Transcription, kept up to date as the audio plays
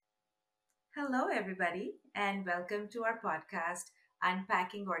Hello, everybody, and welcome to our podcast,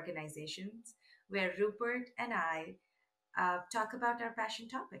 Unpacking Organizations, where Rupert and I talk about our passion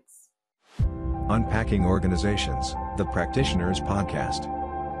topics. Unpacking Organizations, the Practitioners Podcast.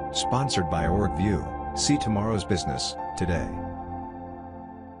 Sponsored by OrgView. See tomorrow's business, today.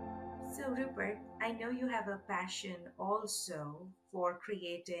 So, Rupert, I know you have a passion also for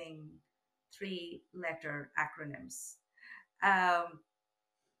creating three-letter acronyms. Um,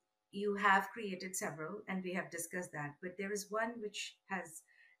 you have created several, and we have discussed that, but there is one which has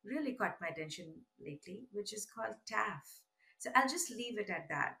really caught my attention lately, which is called TAF. So I'll just leave it at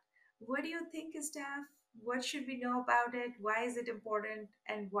that. What do you think is TAF? What should we know about it? Why is it important?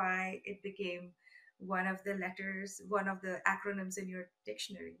 And why it became one of the letters, one of the acronyms in your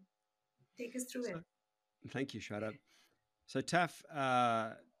dictionary? Take us through So, it. thank you, Shradha. So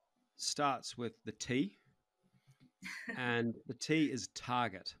TAF starts with the T, and the T is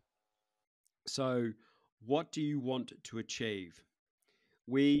target. So, what do you want to achieve?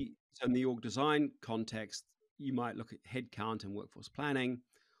 So in the org design context, you might look at headcount and workforce planning.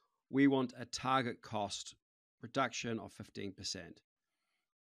 We want a target cost reduction of 15%.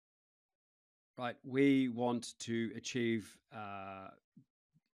 Right? We want to achieve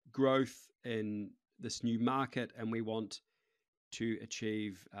growth in this new market, and we want to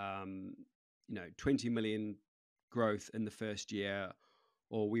achieve 20 million growth in the first year,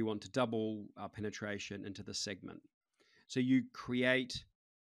 or we want to double our penetration into the segment. So you create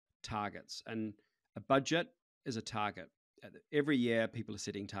targets, and a budget is a target. Every year people are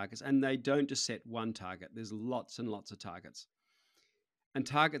setting targets, and they don't just set one target. There's lots and lots of targets, and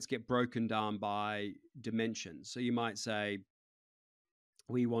targets get broken down by dimensions. So you might say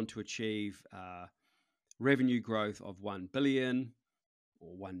we want to achieve revenue growth of 1 billion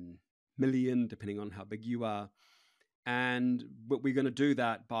or 1 million, depending on how big you are. But we're going to do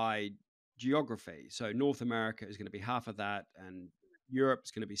that by geography. So North America is going to be half of that, and Europe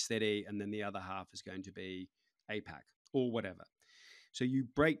is going to be steady, and then the other half is going to be APAC or whatever. So you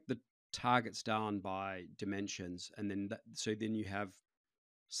break the targets down by dimensions, and then you have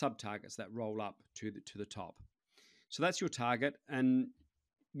sub targets that roll up to the top. So that's your target, and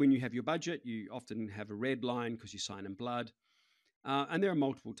when you have your budget, you often have a red line because you sign in blood. And there are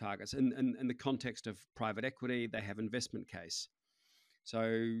multiple targets. In the context of private equity, they have investment case. So,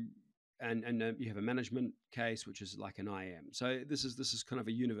 and you have a management case, which is like an IM. So this is kind of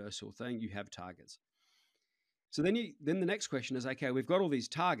a universal thing. You have targets. So then the next question is, okay, we've got all these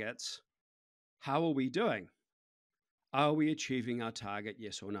targets. How are we doing? Are we achieving our target?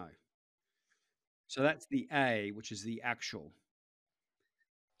 Yes or no? So that's the A, which is the actual.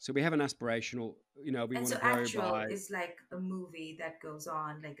 So we have an aspirational, we And want so, to grow actual by. is like a movie that goes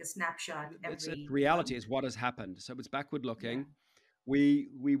on, like a snapshot It's a every reality month. is what has happened. So it's backward Yeah. looking.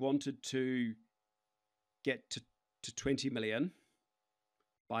 We wanted to get to 20 million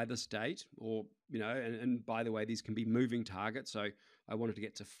by this date, or and by the way, these can be moving targets. So I wanted to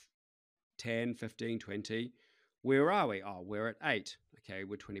get to 10, 15, 20. Where are we? Oh, we're at 8. Okay,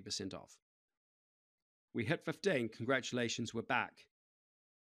 we're 20% off. We hit 15. Congratulations, we're back.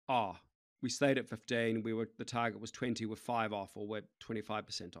 Oh, we stayed at 15. The target was 20. We're 5 off, or we're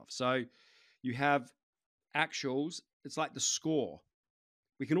 25% off. So you have actuals. It's like the score.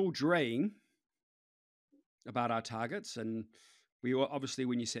 We can all dream about our targets, and obviously,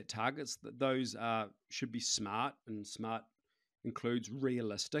 when you set targets, those should be smart, and smart includes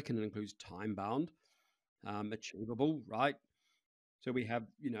realistic, and it includes time bound, achievable, right? So we have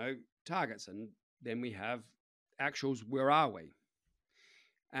targets, and then we have actuals. Where are we?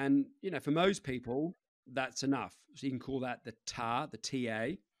 And for most people, that's enough. So you can call that the TAR, the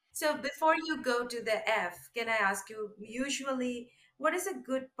TA. So before you go to the F, can I ask you, usually, what is a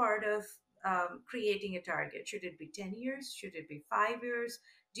good part of creating a target? Should it be 10 years? Should it be 5 years?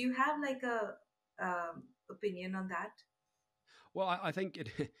 Do you have like a opinion on that? Well, I think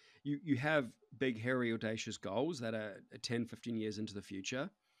you have big, hairy, audacious goals that are 10, 15 years into the future,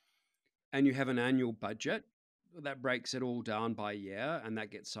 and you have an annual budget that breaks it all down by year, and that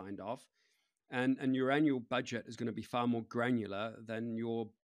gets signed off. And your annual budget is going to be far more granular than your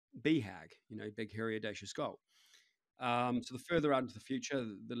BHAG, big, hairy, audacious goal. So the further out into the future,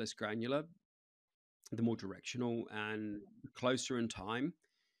 the less granular, the more directional, and closer in time.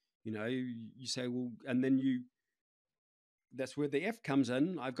 You say, well, and then that's where the F comes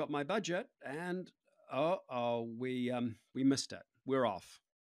in. I've got my budget, and we missed it. We're off.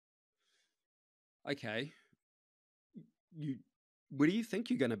 Okay, you where do you think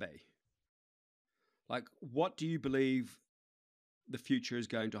you're going to be? Like, what do you believe the future is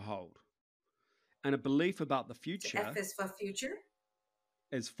going to hold? And a belief about the So F future is for future.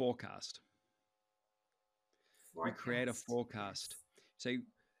 is forecast. You create a Forecast. forecast. Yes. So,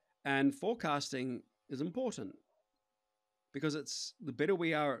 and forecasting is important because it's the better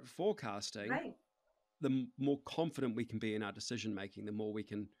we are at forecasting, Right. the more confident we can be in our decision making, the more we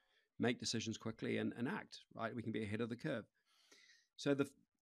can make decisions quickly and act, right? We can be ahead of the curve. So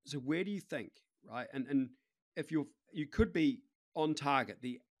so where do you think, right? And if you could be on target,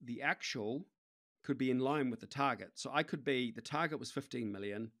 the actual could be in line with the target. So I could be the target was 15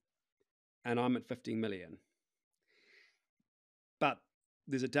 million and I'm at 15 million. But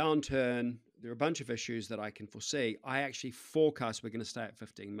there's a downturn, there are a bunch of issues that I can foresee. I actually forecast we're going to stay at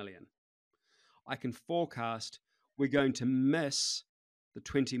 15 million. I can forecast we're going to miss the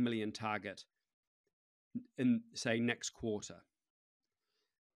 20 million target in, say, next quarter.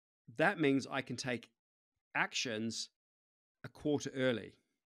 That means I can take actions a quarter early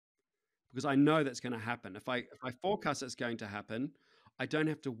because I know that's going to happen. If I forecast it's going to happen, I don't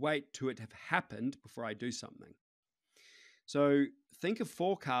have to wait to it have happened before I do something. So think of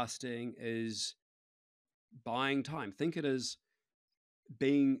forecasting as buying time. Think it as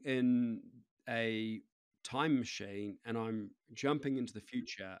being in a time machine and I'm jumping into the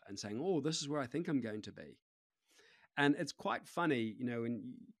future and saying, "Oh, this is where I think I'm going to be." And it's quite funny,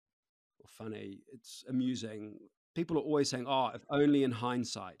 funny, it's amusing. People are always saying, "Oh, if only in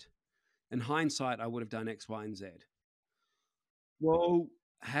hindsight. In hindsight, I would have done X, Y, and Z." Well,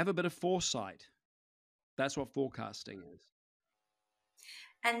 have a bit of foresight. That's what forecasting is.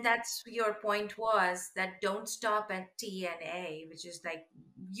 And that's your point, was that don't stop at TNA, which is like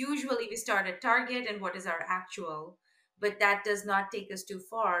usually we start at target and what is our actual, but that does not take us too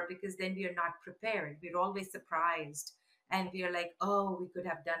far because then we are not prepared. We're always surprised and we are like, oh, we could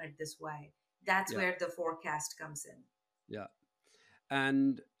have done it this way. That's Yeah, where the forecast comes in. yeah.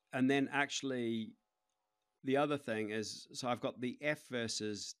 And then actually the other thing is, so I've got the F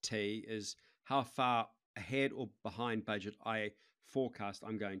versus T is how far ahead or behind budget I forecast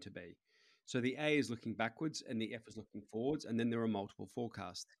I'm going to be. So the A is looking backwards and the F is looking forwards, and then there are multiple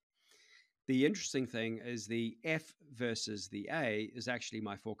forecasts. The interesting thing is the F versus the A is actually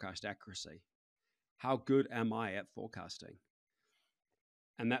my forecast accuracy. How good am I at forecasting?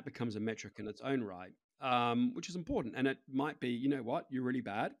 And that becomes a metric in its own right, which is important. And it might be, you know what, you're really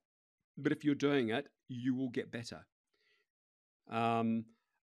bad, but if you're doing it, you will get better. Um,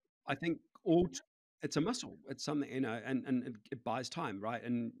 I think it's a muscle. It's something, and it buys time, right?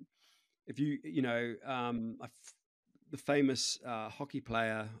 And if the famous hockey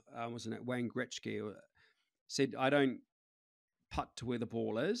player, wasn't it Wayne Gretzky, said, "I don't putt to where the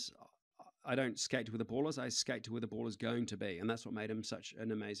ball is. I don't skate to where the ball is. I skate to where the ball is going to be." And that's what made him such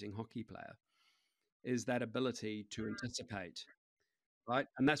an amazing hockey player, is that ability to anticipate, right?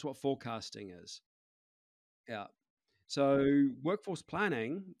 And that's what forecasting is. Yeah. So workforce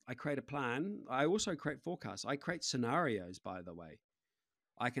planning, I create a plan. I also create forecasts. I create scenarios, by the way.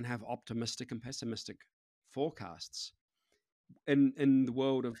 I can have optimistic and pessimistic forecasts. In the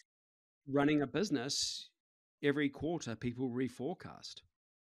world of running a business, every quarter people reforecast.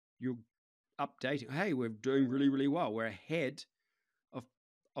 You're updating. Hey, we're doing really, really well. We're ahead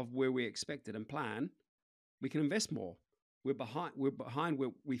of where we expected and plan. We can invest more. We're behind. We're behind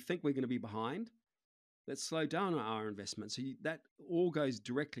where we think we're going to be behind. Let's slow down our investment. So that all goes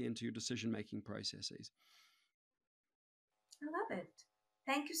directly into your decision making processes. I love it.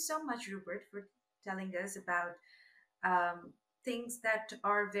 Thank you so much, Rupert, for telling us about things that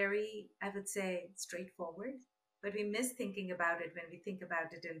are very, I would say, straightforward, but we miss thinking about it when we think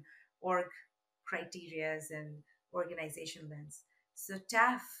about it in org criterias and organization lens. So,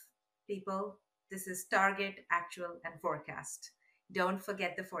 TAF, people, this is target, actual, and forecast. Don't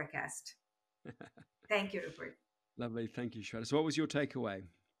forget the forecast. Thank you, Rupert. Lovely. Thank you, Shredder. So, what was your takeaway?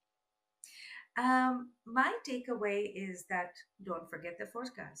 My takeaway is that don't forget the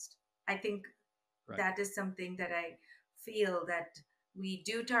forecast. I think Right. that is something that I feel that we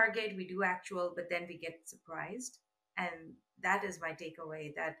do target, we do actual, but then we get surprised. And that is my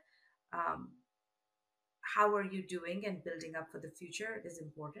takeaway, that um, how are you doing and building up for the future is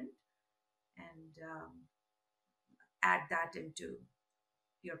important. And add that into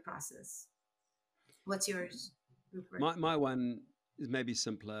your process. What's yours, Rupert? My one is maybe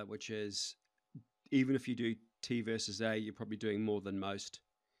simpler, which is even if you do T versus A, you're probably doing more than most.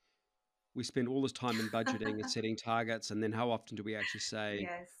 We spend all this time in budgeting and setting targets, and then how often do we actually say,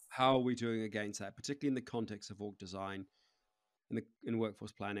 Yes. how are we doing against that, particularly in the context of org design and in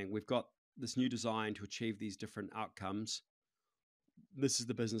workforce planning? We've got this new design to achieve these different outcomes. This is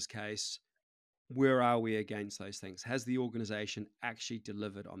the business case. Where are we against those things? Has the organization actually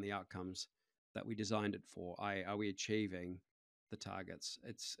delivered on the outcomes that we designed it for? Are we achieving the targets?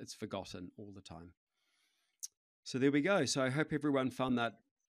 It's forgotten all the time. So there we go. So I hope everyone found that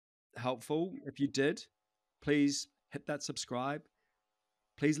helpful. If you did, please hit that subscribe.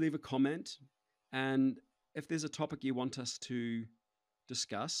 Please leave a comment. And if there's a topic you want us to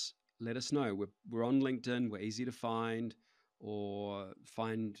discuss, let us know. We're on LinkedIn. We're easy to find, or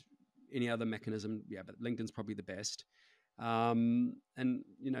find any other mechanism. Yeah, but LinkedIn's probably the best. And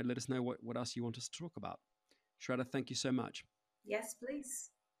let us know what else you want us to talk about. Shraddha, thank you so much. Yes,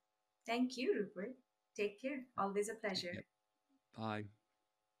 please. Thank you, Rupert. Take care. Always a Take pleasure. care. Bye.